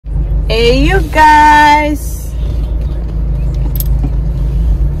Hey you guys,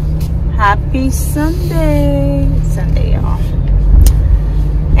 happy Sunday y'all.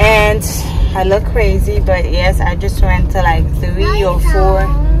 And I look crazy, but yes, I just went to like 3 or 4.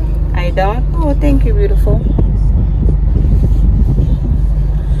 I don't. Oh, thank you, beautiful.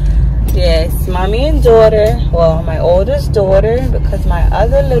 Yes, mommy and daughter, well, my oldest daughter, because my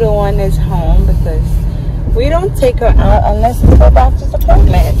other little one is home, because we don't take her out unless it's for doctor's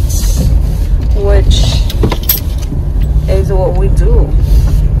appointments, which is what we do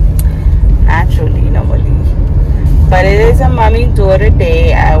naturally, normally. But it is a mommy-daughter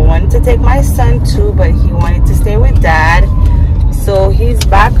day. I wanted to take my son too, but he wanted to stay with dad, so he's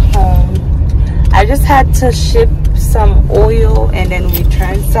back home. I just had to ship some oil and then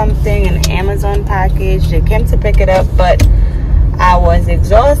return something, an Amazon package. They came to pick it up, but I was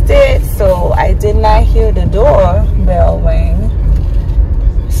exhausted, so I did not hear the doorbell ring.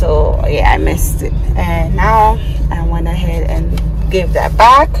 So yeah, I missed it, and now I went ahead and gave that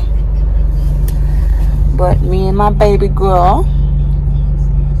back. But me and my baby girl,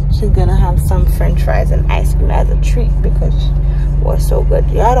 she's gonna have some french fries and ice cream as a treat because we're so good.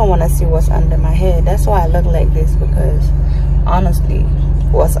 Y'all don't want to see what's under my head. That's why I look like this, because honestly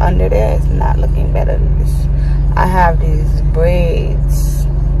what's under there is not looking better than this. I have these braids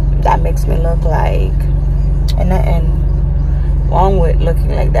that makes me look like, and nothing wrong with looking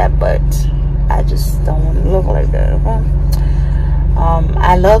like that, but I just don't want to look like that. Okay?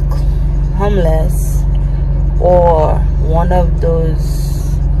 I look homeless or one of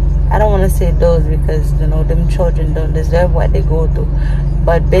those, I don't want to say those because, you know, them children don't deserve what they go through,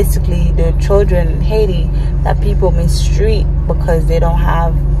 but basically the children in Haiti that people mistreat because they don't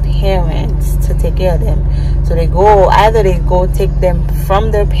have parents to take care of them. So they go, either they go take them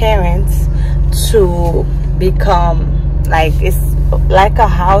from their parents to become like, it's like a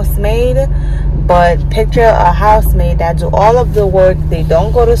housemaid, but picture a housemaid that do all of the work. They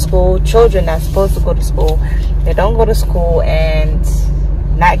don't go to school. Children are supposed to go to school. They don't go to school and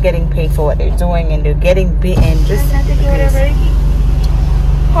not getting paid for what they're doing, and they're getting beaten just because.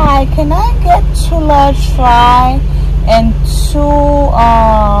 Hi, can I get 2 large fry and 2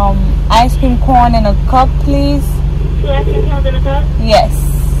 ice cream cone in a cup, please? 2 ice cream cones in a cup? Yes.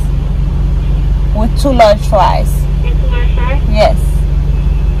 With 2 large fries. And 2 large fries? Yes.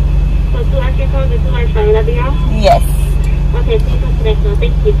 So 2 ice cream cones and 2 large fries. That'll be all? Yes. Okay, please come to the next one.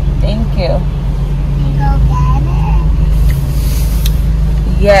 Thank you. Thank you. Can you go get it?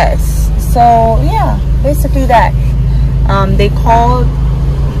 Yes. So yeah, basically that. They called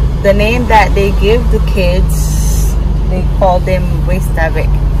the name that they give the kids, they call them Restavik.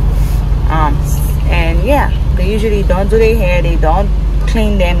 And yeah, they usually don't do their hair, they don't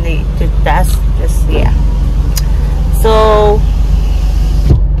clean them, they just, that's just, yeah. So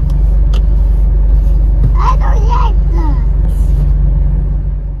I don't like that.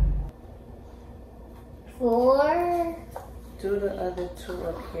 4. do the other 2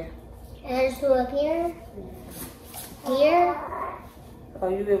 up here. And 2 up here. Here. Are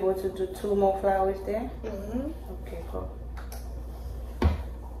you able to do 2 more flowers there? Mm-hmm. Okay, go.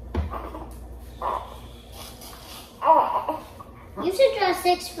 You should draw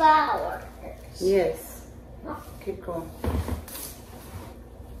 6 flowers. Yes. Keep going.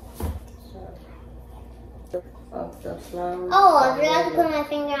 Of the flowers. Oh, I forgot to put my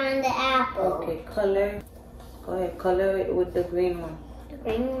finger on the apple. Okay, color. Go ahead, color it with the green one. The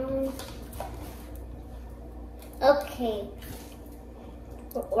green one. Okay.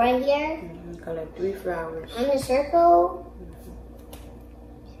 Right here. Color 3 flowers. On the circle.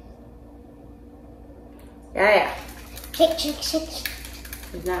 Yeah. Check.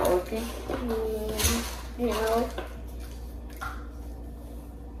 It's not working? No.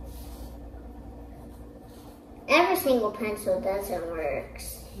 Every single pencil doesn't work.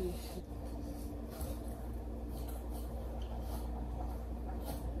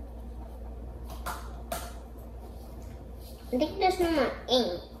 I think there's no more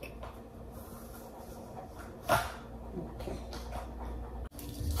ink. Okay.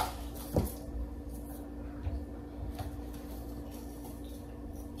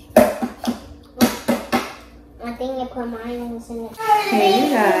 I think I put mine in it. Hey you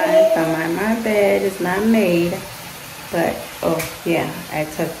guys, I'm on my bed. It's not made, but oh yeah, I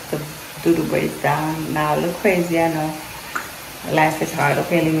took the doodle braids down. Now I look crazy, I know. Life is hard.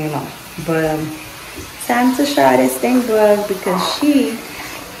 Okay, leave me alone. But time to show this thing vlog because she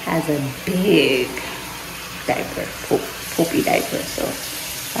has a big diaper, poopy diaper. So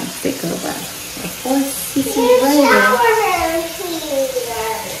I'm sick of her. Of course, Cece right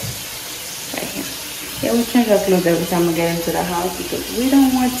here. Yeah, we change our clothes every time we get into the house because we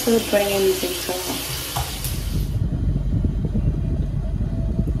don't want to bring anything to her.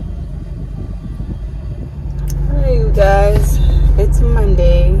 Hey you guys, it's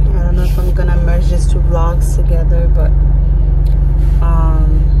Monday. I don't know if I'm gonna merge these two vlogs together, but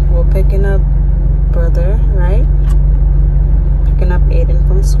we're picking up brother, right? Picking up Aiden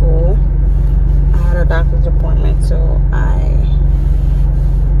from school. I had a doctor's appointment, so I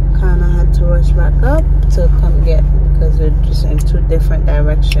kind of had to rush back up to come get, because we're just in two different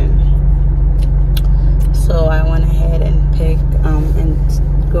directions. So I went ahead and picked and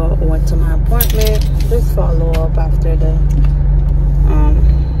went to my appointment. Just follow up after the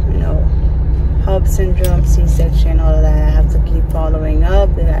you know, HUB syndrome, C-section, all of that. I have to keep following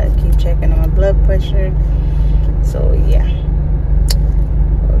up. They gotta keep checking on my blood pressure. So yeah,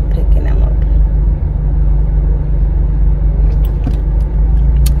 we're picking them up.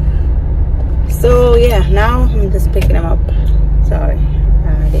 So yeah, now I'm just picking them up. Sorry,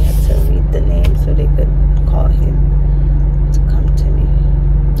 they had to read the name so they could call him to come to me.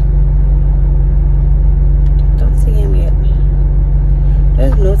 Don't see him yet.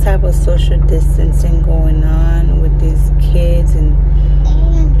 There's no type of social distancing going on with these kids and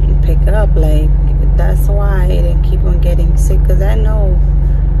pick up. Like, that's why they didn't keep on getting sick, because I know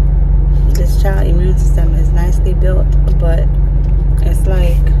this child immune system is nicely built, but it's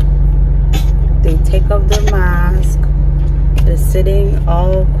like they take off their mask, they're sitting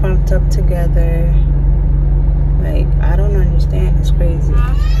all crumped up together. Like, I don't understand. It's crazy. You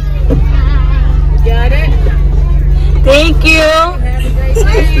got it? Thank you.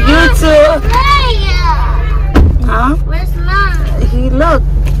 You too. Huh? Where's Mom? He look.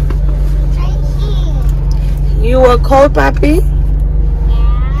 Right here. You were cold, Papi?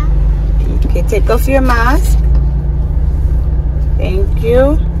 Yeah. Okay, take off your mask. Thank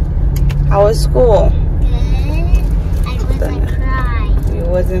you. How was school? Good. I wasn't crying. You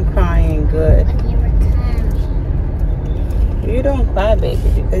wasn't crying. Good. When you were coming. You don't cry, baby,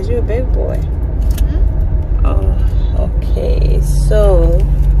 because you're a big boy. Hmm? Oh, okay. So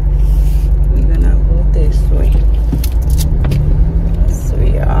we're gonna go this way. So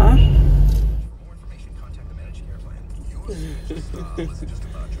we are.